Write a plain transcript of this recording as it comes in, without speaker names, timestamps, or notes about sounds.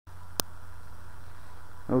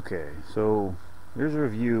Okay, so here's a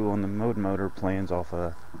review on the Mode motor plans off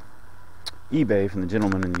of eBay from the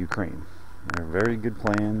gentleman in Ukraine. They're very good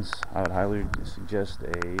plans. I would highly suggest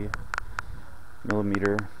a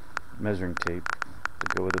millimeter measuring tape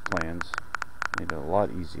to go with the plans. Made it a lot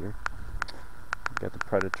easier. Got the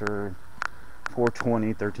Predator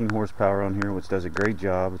 420 13 horsepower on here, which does a great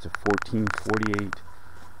job. It's a 1448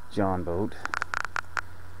 John boat,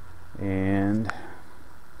 and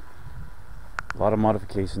a lot of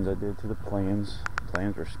modifications I did to the plans.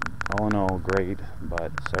 Plans were all in all great,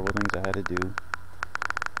 but several things I had to do.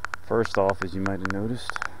 First off, as you might have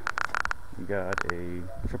noticed, we got a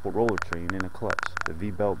triple roller chain and a clutch. The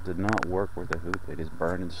V-belt did not work with the hoop. It just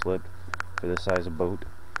burned and slipped for this size of boat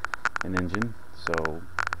and engine. So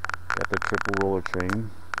got the triple roller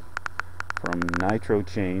chain from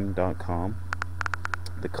nitrochain.com.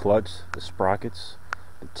 The clutch, the sprockets,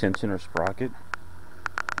 the tensioner sprocket.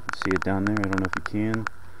 See it down there? I don't know if you can.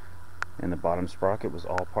 And the bottom sprocket was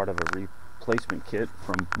all part of a replacement kit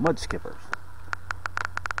from Mud Skippers.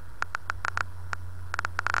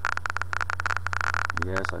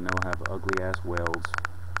 Yes, I know I have ugly ass welds,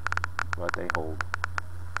 but they hold.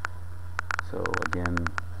 So again,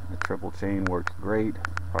 the triple chain worked great.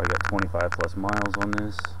 Probably got 25 plus miles on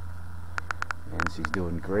this, and she's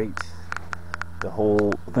doing great. The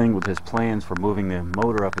whole thing with his plans for moving the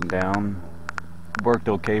motor up and down worked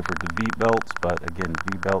okay for the V-belts, but again,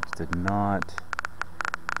 V-belts did not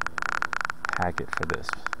hack it for this.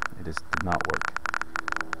 It just did not work.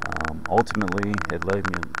 Ultimately, it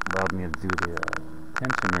allowed me to do the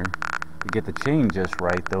tensioner to get the chain just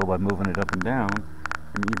right, though, by moving it up and down.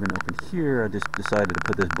 And even up in here, I just decided to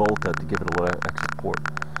put this bolt up to give it a little extra support.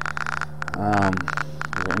 I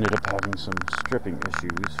ended up having some stripping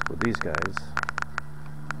issues with these guys.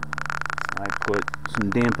 I put some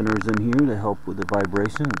dampeners in here to help with the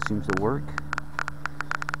vibration. It seems to work.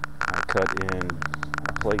 I cut in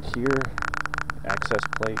a plate here, access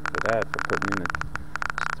plate for that, for putting in the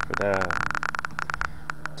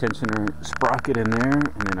tensioner sprocket in there,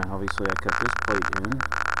 and then obviously I cut this plate in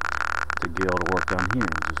to be able to work down here.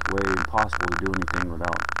 It's just way impossible to do anything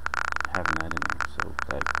without having that in there. So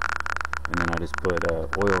that, and then I just put a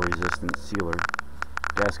oil resistant sealer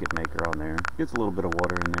gasket maker on there. Gets a little bit of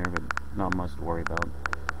water in there, but not much to worry about.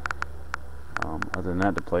 Other than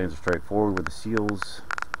that, the plans are straightforward with the seals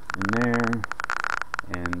in there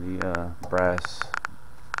and the brass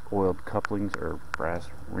oiled couplings, or brass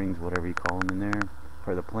rings, whatever you call them, in there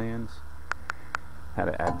for the plans. Had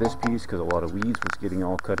to add this piece because a lot of weeds was getting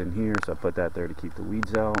all cut in here, so I put that there to keep the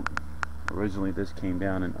weeds out. Originally this came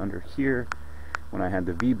down and under here when I had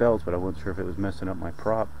the V-belts, but I wasn't sure if it was messing up my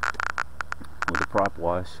prop with the prop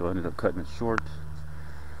wash, so I ended up cutting it short.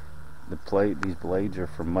 The plate, these blades are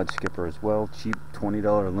from Mud Skipper as well. Cheap $20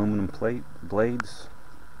 aluminum blades.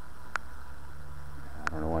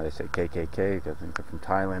 I don't know why they say KKK. I think they're from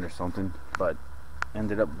Thailand or something. But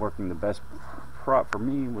ended up working. The best prop for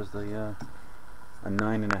me was the a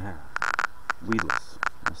 9.5 weedless.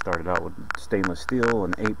 I started out with stainless steel,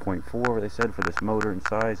 an 8.4. They said for this motor and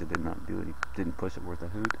size, it did not do it. Didn't push it worth a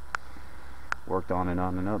hoot. Worked on and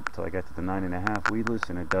up until I got to the 9.5 weedless,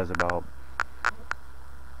 and it does about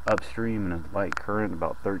upstream in a light current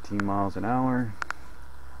about 13 miles an hour,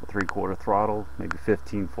 a 3/4 throttle, maybe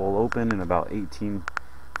 15 full open, and about 18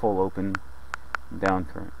 full open down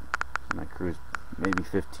current. And I cruise maybe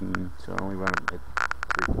 15, so I only run it at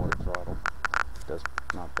 3/4 throttle. Does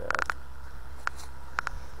not bad.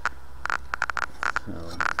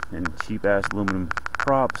 So, and cheap ass aluminum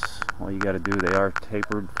props. All you got to do, they are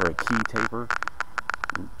tapered for a key taper.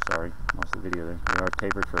 Oops, sorry, lost the video there. They are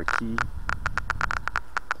tapered for a key,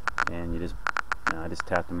 and I just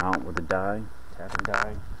tapped them out with a die, tap and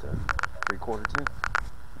die to 3/4 tip,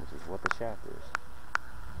 which is what the shaft is.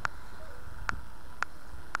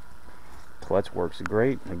 Clutch works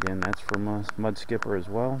great. Again, that's from Mud Skipper as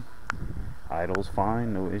well. Idles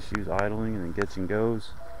fine, no issues idling, and it gets and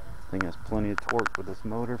goes. I think has plenty of torque with this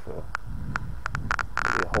motor for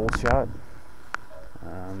a whole shot.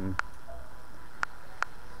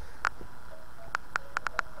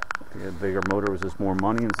 If you had a bigger motor, it was just more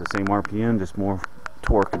money. It's the same RPM, just more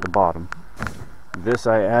torque at the bottom. This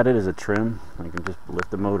I added as a trim. I can just lift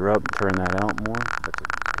the motor up and turn that out more, let it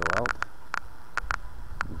go out.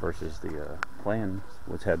 Versus the plan,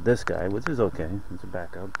 which had this guy, which is okay. It's a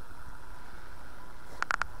backup.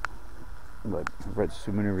 But I've read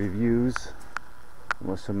so many reviews,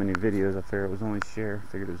 with so many videos, I figured it was only fair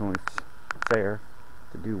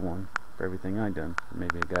to do one for everything I've done.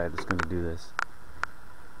 Maybe a guy that's going to do this.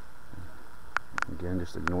 Again,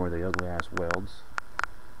 just ignore the ugly ass welds.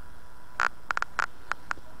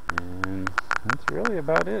 And that's really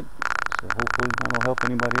about it. So hopefully that'll help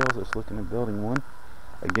anybody else that's looking at building one.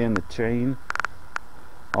 Again, the chain,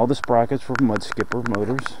 all the sprockets for mud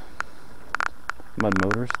motors.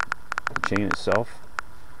 The chain itself,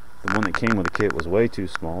 the one that came with the kit was way too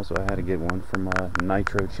small, so I had to get one from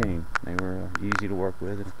Nitro Chain. They were easy to work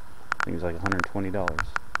with. I think it was like $120. It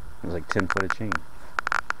was like 10 foot of chain.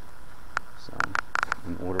 So,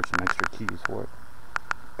 and ordered some extra keys for it.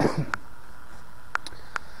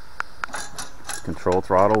 Control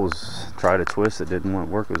throttle was, tried to twist, it didn't want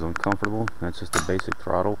to work, it was uncomfortable. That's just a basic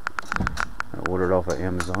throttle. I ordered off of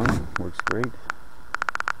Amazon, works great.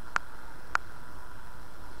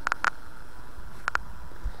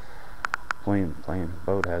 Plain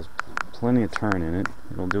boat has plenty of turn in it.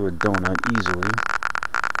 It'll do a donut easily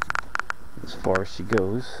as far as she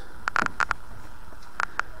goes.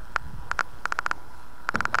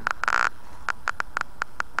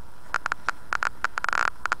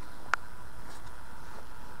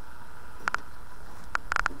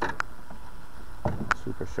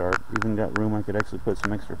 Super sharp. Even got room I could actually put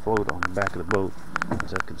some extra float on the back of the boat,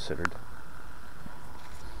 as I've considered.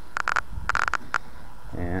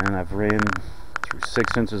 And I've ran through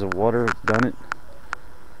 6 inches of water, done it.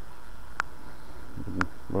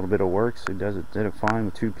 A little bit of work, so did it fine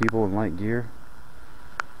with 2 people in light gear.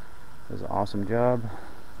 Does an awesome job.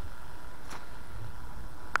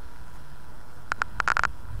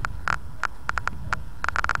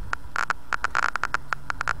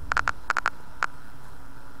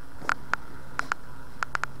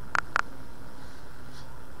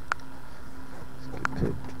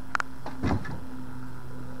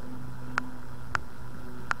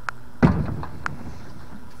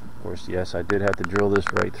 Of course, yes, I did have to drill this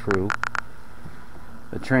right through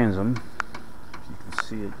the transom. If you can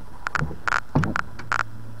see it.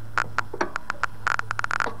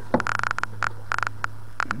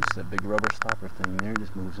 It's a big rubber stopper thing there,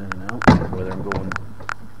 just moves in and out. Whether I'm going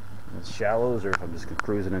in shallows or if I'm just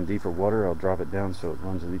cruising in deeper water, I'll drop it down so it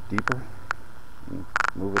runs a bit deeper and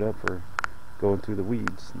move it up for going through the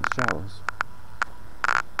weeds and the shallows.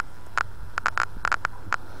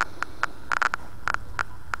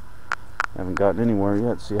 Haven't gotten anywhere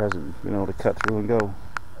yet. She hasn't been able to cut through and go. Like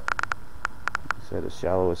I said, as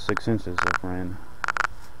shallow as 6 inches I've ran.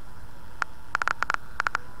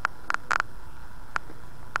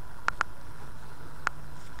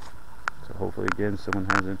 So hopefully again someone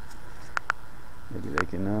has it. Maybe they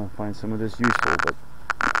can find some of this useful, but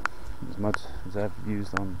as much as I've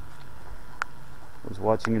used on was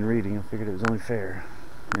watching and reading, I figured it was only fair.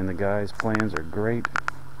 And the guy's plans are great.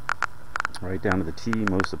 Right down to the T.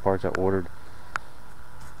 Most of the parts I ordered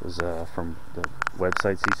was from the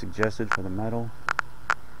websites he suggested for the metal,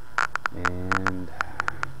 and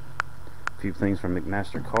a few things from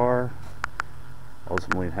McMaster Car.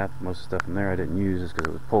 Ultimately, most of the stuff in there I didn't use just because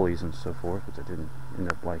it was pulleys and so forth, which I didn't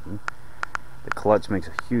end up liking. The clutch makes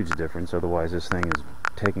a huge difference. Otherwise, this thing is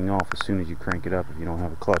taking off as soon as you crank it up if you don't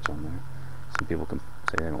have a clutch on there. Some people can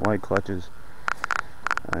say they don't like clutches.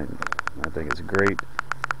 I think it's great.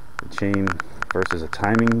 The chain versus a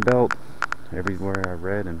timing belt. Everywhere I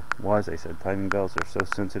read and they said timing belts are so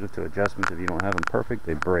sensitive to adjustments. If you don't have them perfect,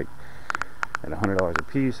 they break. At $100 a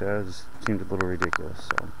piece, that just seemed a little ridiculous.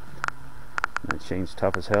 So that chain's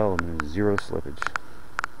tough as hell and there's zero slippage.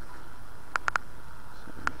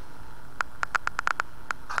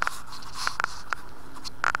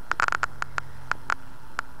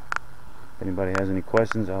 If anybody has any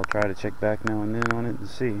questions, I'll try to check back now and then on it and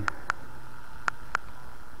see.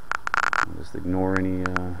 Just ignore any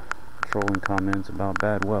trolling comments about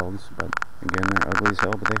bad welds, but again, they're ugly as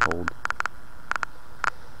hell, but they hold.